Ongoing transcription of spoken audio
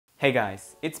Hey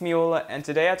guys, it's me Ola, and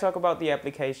today I talk about the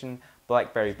application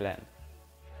BlackBerry BLEND.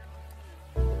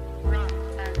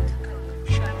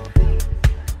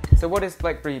 So what is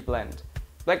BlackBerry BLEND?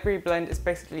 BlackBerry BLEND is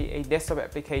basically a desktop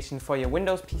application for your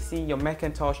Windows PC, your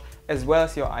Macintosh, as well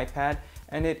as your iPad,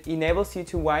 and it enables you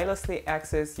to wirelessly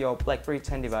access your BlackBerry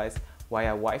 10 device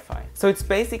via Wi-Fi. So it's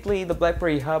basically the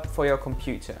BlackBerry hub for your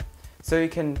computer. So you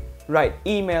can write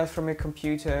emails from your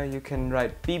computer, you can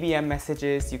write BBM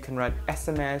messages, you can write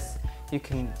SMS, you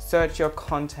can search your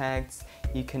contacts,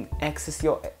 you can access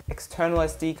your external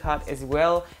SD card as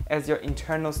well as your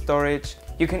internal storage.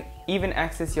 You can even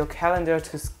access your calendar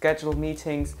to schedule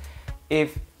meetings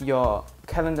if your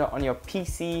calendar on your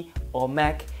PC or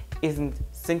Mac isn't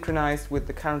synchronized with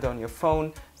the calendar on your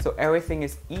phone. So everything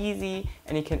is easy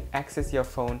and you can access your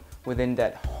phone within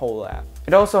that whole app.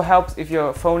 It also helps if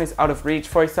your phone is out of reach.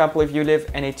 For example, if you live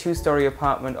in a two-story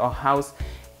apartment or house,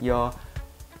 your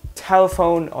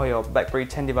telephone or your BlackBerry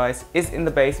 10 device is in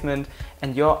the basement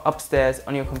and you're upstairs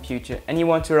on your computer and you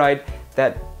want to write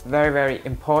that very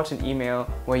important email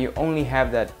where you only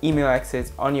have that email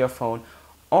access on your phone,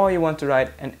 or you want to write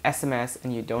an SMS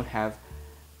and you don't have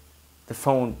the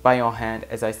phone by your hand,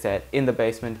 as I said, in the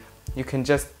basement, you can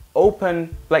just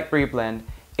open BlackBerry BLEND.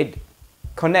 It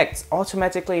connects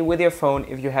automatically with your phone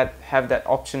if you have that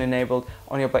option enabled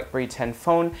on your BlackBerry 10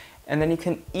 phone, and then you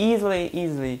can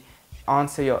easily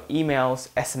answer your emails,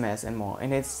 SMS and more.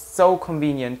 And it's so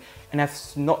convenient, and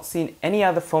I've not seen any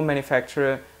other phone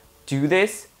manufacturer do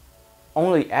this.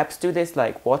 Only apps do this,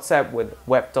 like WhatsApp with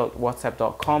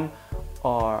web.whatsapp.com,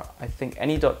 or I think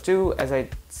any.do, as I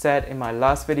said in my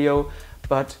last video,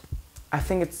 but I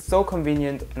think it's so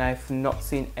convenient and I've not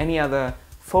seen any other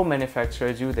phone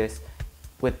manufacturer do this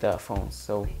with their phones,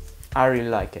 so I really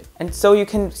like it. And so you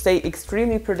can stay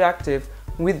extremely productive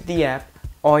with the app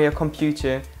or your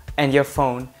computer and your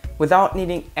phone without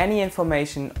needing any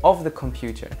information of the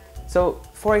computer. So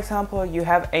for example, you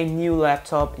have a new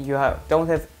laptop, you don't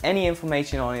have any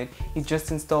information on it, you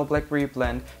just install BlackBerry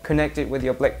BLEND, connect it with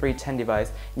your BlackBerry 10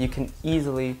 device, and you can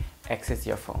easily access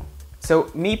your phone. So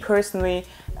me personally,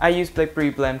 I use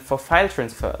BlackBerry BLEND for file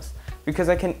transfers because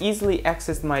I can easily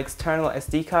access my external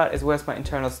SD card as well as my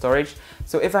internal storage.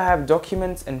 So if I have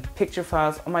documents and picture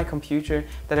files on my computer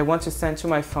that I want to send to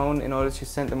my phone in order to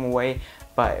send them away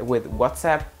with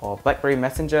WhatsApp or BlackBerry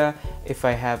Messenger, if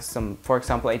I have some, for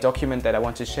example, a document that I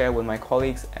want to share with my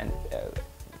colleagues and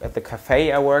at the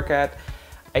cafe I work at,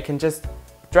 I can just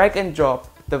drag and drop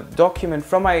the document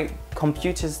from my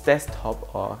computer's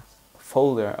desktop or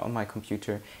folder on my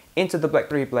computer into the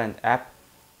BlackBerry BLEND app,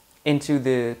 into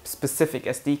the specific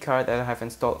SD card that I have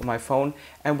installed on my phone,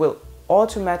 and will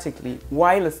automatically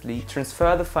wirelessly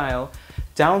transfer the file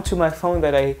down to my phone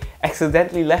that I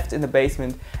accidentally left in the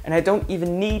basement, and I don't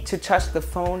even need to touch the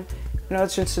phone in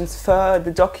order to transfer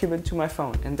the document to my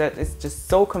phone. And that is just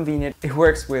so convenient. It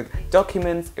works with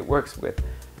documents, it works with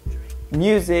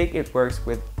music, it works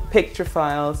with picture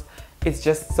files. It's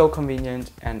just so convenient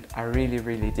and I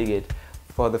really dig it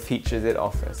for the features it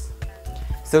offers.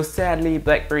 So sadly,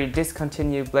 BlackBerry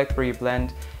discontinued BlackBerry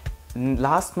BLEND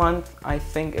last month, I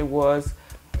think it was.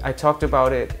 I talked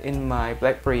about it in my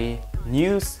BlackBerry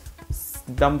News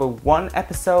 #1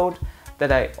 episode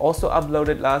that I also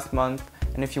uploaded last month,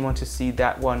 and if you want to see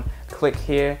that one, click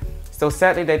here. So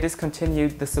sadly they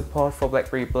discontinued the support for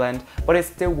BlackBerry BLEND, but it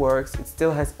still works, it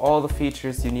still has all the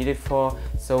features you need it for.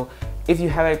 So if you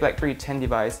have a BlackBerry 10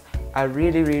 device, I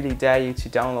really dare you to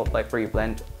download BlackBerry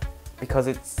BLEND because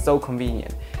it's so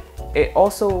convenient. It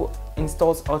also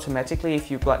installs automatically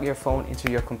if you plug your phone into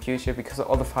your computer because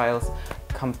all the files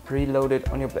come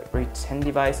preloaded on your BlackBerry 10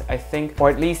 device, I think, or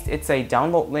at least it's a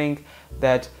download link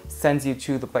that sends you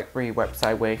to the BlackBerry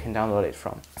website where you can download it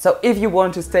from. So if you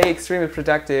want to stay extremely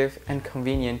productive and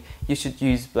convenient, you should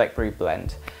use BlackBerry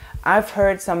BLEND. I've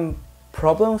heard some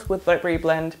problems with BlackBerry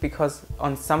BLEND because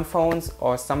on some phones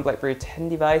or some BlackBerry 10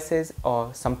 devices,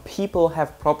 or some people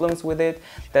have problems with it,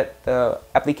 that the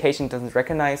application doesn't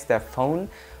recognize their phone.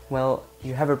 Well,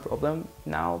 you have a problem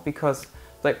now because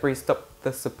BlackBerry stopped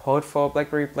the support for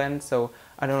BlackBerry BLEND, so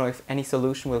I don't know if any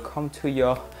solution will come to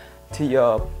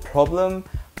your problem,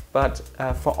 but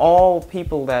for all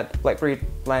people that BlackBerry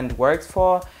BLEND works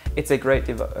for, it's a great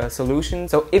solution.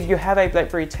 So if you have a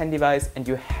BlackBerry 10 device and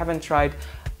you haven't tried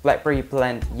BlackBerry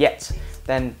BLEND yet,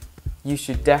 then you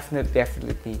should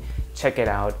definitely check it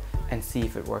out and see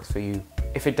if it works for you.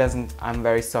 If it doesn't, I'm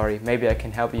very sorry. Maybe I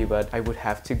can help you, but I would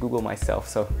have to Google myself,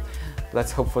 so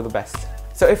let's hope for the best.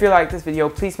 So if you like this video,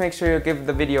 please make sure you give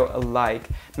the video a like.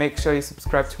 Make sure you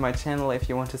subscribe to my channel if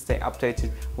you want to stay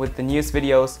updated with the newest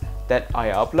videos that I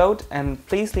upload. And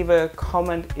please leave a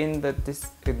comment in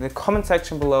the comment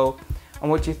section below on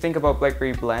what you think about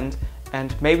BlackBerry Blend.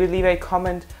 And maybe leave a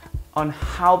comment on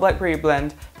how BlackBerry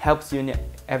Blend helps you in your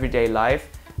everyday life.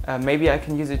 Maybe I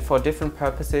can use it for different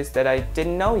purposes that I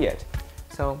didn't know yet.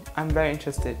 So I'm very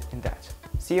interested in that.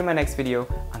 See you in my next video.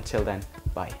 Until then,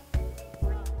 bye.